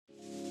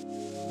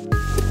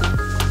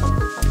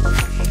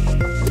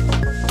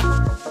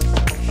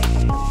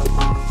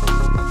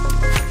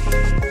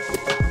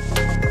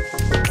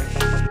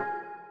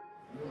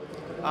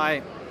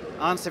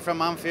Anssi from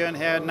Amphion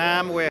here at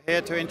NAMM. We're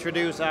here to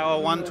introduce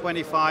our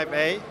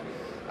 125A,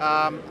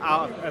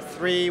 a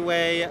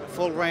three-way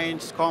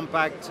full-range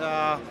compact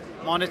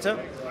monitor,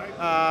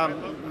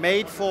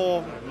 made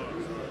for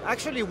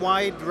actually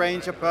wide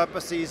range of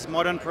purposes,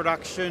 modern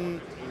production,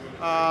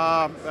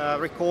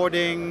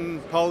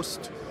 recording,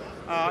 post.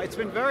 It's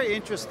been very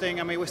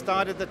interesting. I mean, we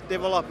started the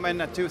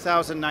development in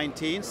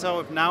 2019,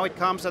 so now it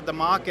comes at the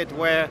market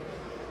where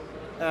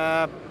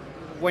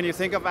when you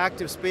think of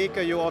active speaker,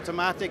 you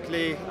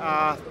automatically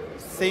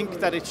think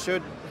that it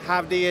should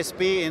have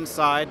DSP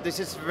inside. This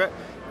is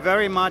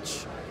very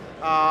much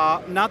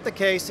not the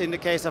case in the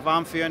case of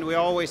Amphion. We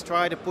always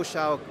try to push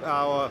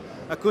our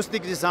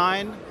acoustic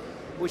design,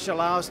 which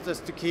allows us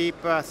to keep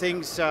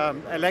things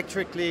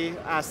electrically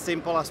as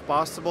simple as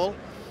possible.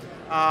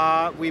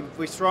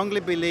 We strongly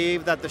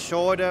believe that the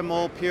shorter,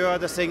 more pure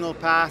the signal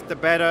path, the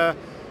better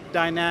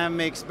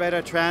dynamics,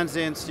 better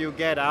transients you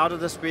get out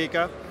of the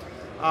speaker.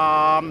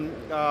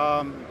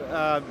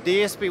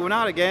 DSP, we're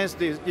not against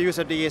the use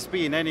of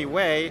DSP in any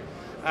way,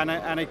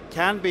 and it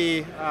can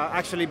be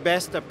actually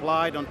best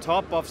applied on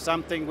top of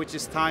something which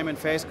is time and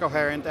phase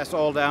coherent, as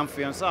all the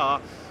Amphions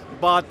are.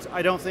 But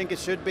I don't think it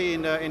should be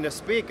in the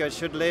speaker. It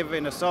should live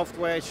in a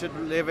software. It should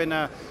live in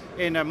a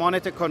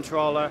monitor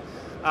controller.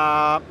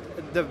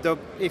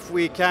 If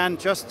we can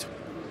just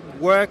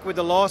work with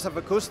the laws of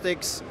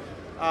acoustics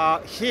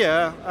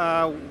here,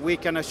 we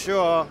can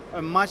assure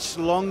a much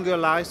longer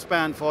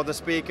lifespan for the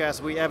speaker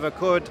as we ever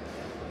could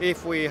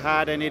if we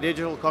had any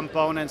digital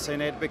components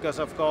in it. Because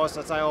of course,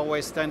 as I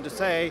always tend to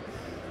say,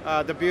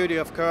 the beauty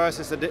of curse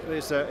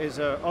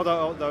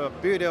although the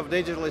beauty of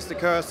digital is the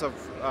curse of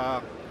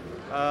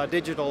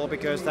digital,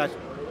 because that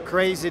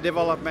crazy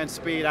development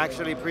speed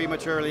actually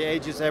prematurely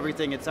ages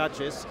everything it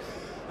touches.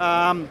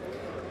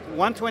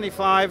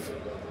 125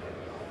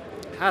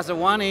 has a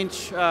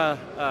 1-inch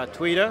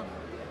tweeter,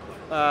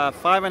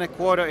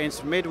 5¼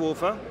 inch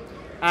mid-woofer,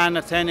 and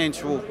a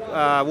 10-inch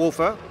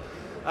woofer.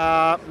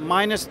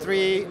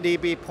 -3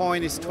 dB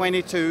point is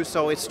 22,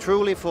 so it's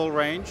truly full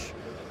range.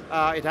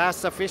 It has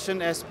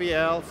sufficient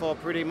SPL for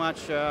pretty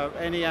much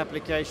any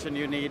application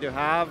you need to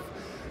have.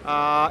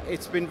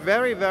 It's been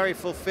very, very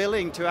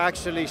fulfilling to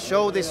actually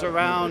show this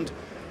around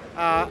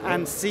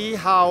and see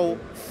how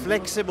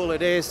flexible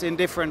it is in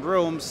different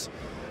rooms.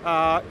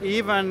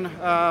 Even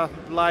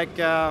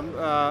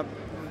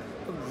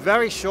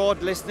very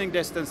short listening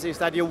distances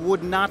that you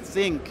would not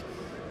think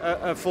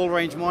a full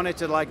range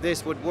monitor like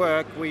this would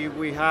work.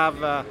 We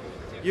have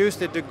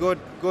used it to good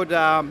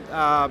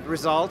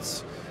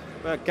results.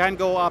 Can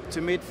go up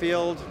to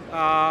midfield.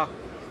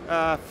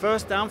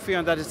 First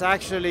Amphion that is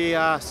actually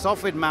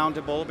soffit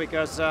mountable,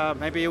 because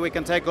maybe we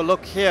can take a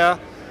look here.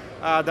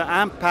 The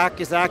amp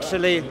pack is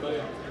actually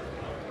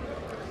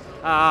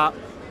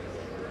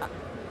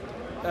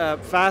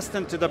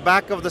fastened to the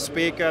back of the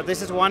speaker.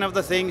 This is one of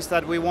the things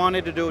that we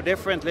wanted to do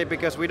differently,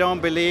 because we don't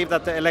believe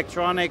that the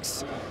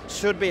electronics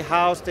should be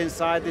housed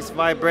inside this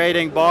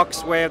vibrating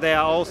box where they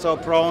are also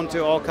prone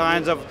to all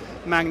kinds of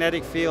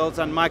magnetic fields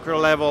and micro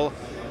level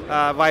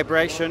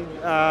vibration.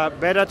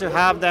 Better to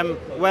have them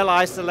well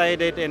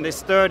isolated in this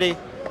sturdy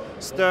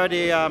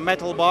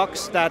metal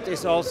box that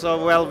is also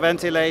well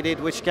ventilated,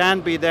 which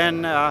can be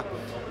then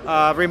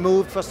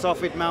removed for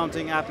soffit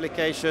mounting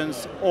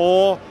applications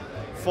or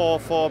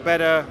for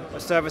better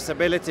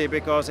serviceability,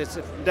 because it's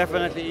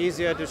definitely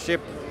easier to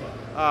ship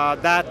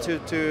that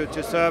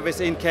to service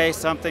in case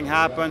something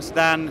happens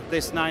than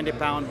this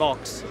 90-pound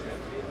box.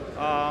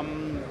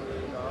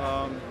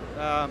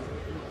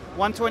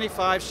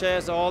 125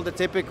 shares all the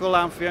typical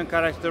Amphion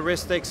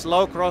characteristics,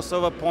 low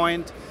crossover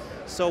point,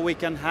 so we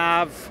can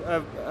have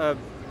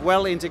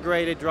well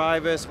integrated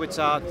drivers which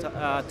are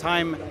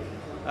time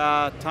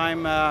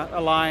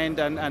aligned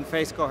and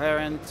phase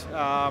coherent.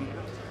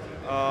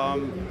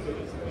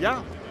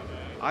 Yeah,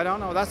 I don't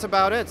know, that's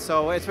about it.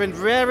 So it's been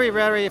very,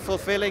 very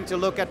fulfilling to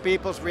look at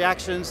people's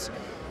reactions.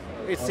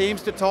 It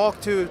seems to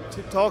talk to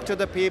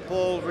the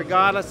people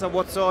regardless of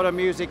what sort of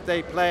music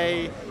they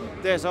play.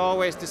 There's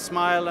always this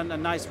smile and a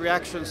nice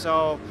reaction,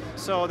 so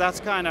that's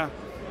kind of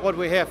what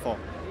we're here for.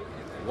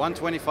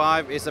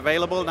 125 is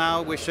available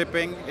now, we're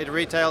shipping. It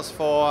retails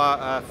for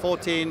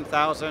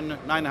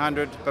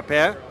 14,900 per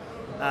pair.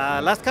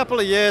 Last couple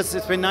of years,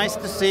 it's been nice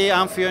to see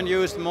Amphion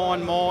used more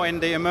and more in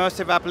the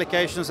immersive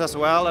applications as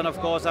well, and of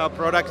course our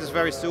product is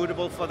very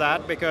suitable for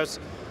that, because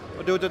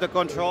due to the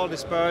control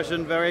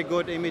dispersion, very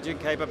good imaging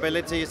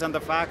capabilities, and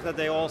the fact that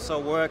they also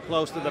work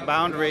close to the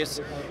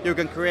boundaries, you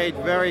can create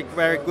very,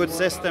 very good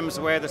systems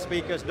where the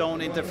speakers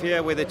don't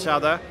interfere with each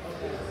other.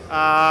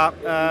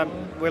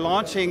 We're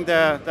launching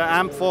the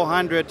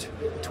Amp400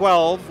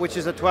 12, which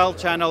is a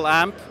 12-channel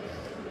amp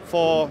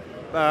for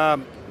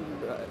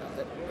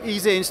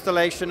easy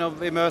installation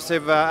of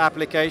immersive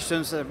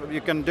applications.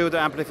 You can do the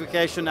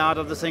amplification out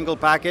of the single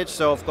package,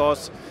 so of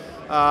course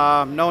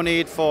no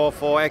need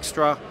for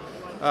extra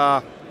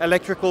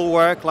electrical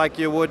work like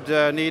you would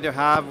need to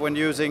have when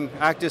using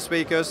active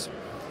speakers.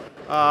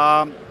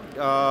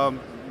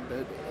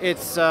 It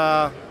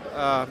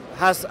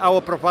has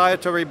our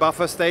proprietary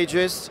buffer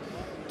stages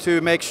to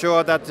make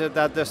sure that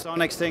the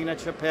sonic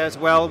signature pairs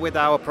well with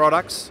our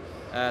products.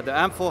 The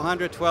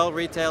Amp400 12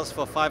 retails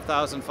for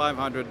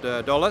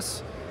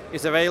 $5,500.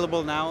 Is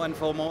available now, and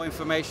for more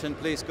information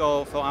please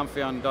go for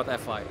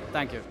amphion.fi.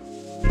 Thank you.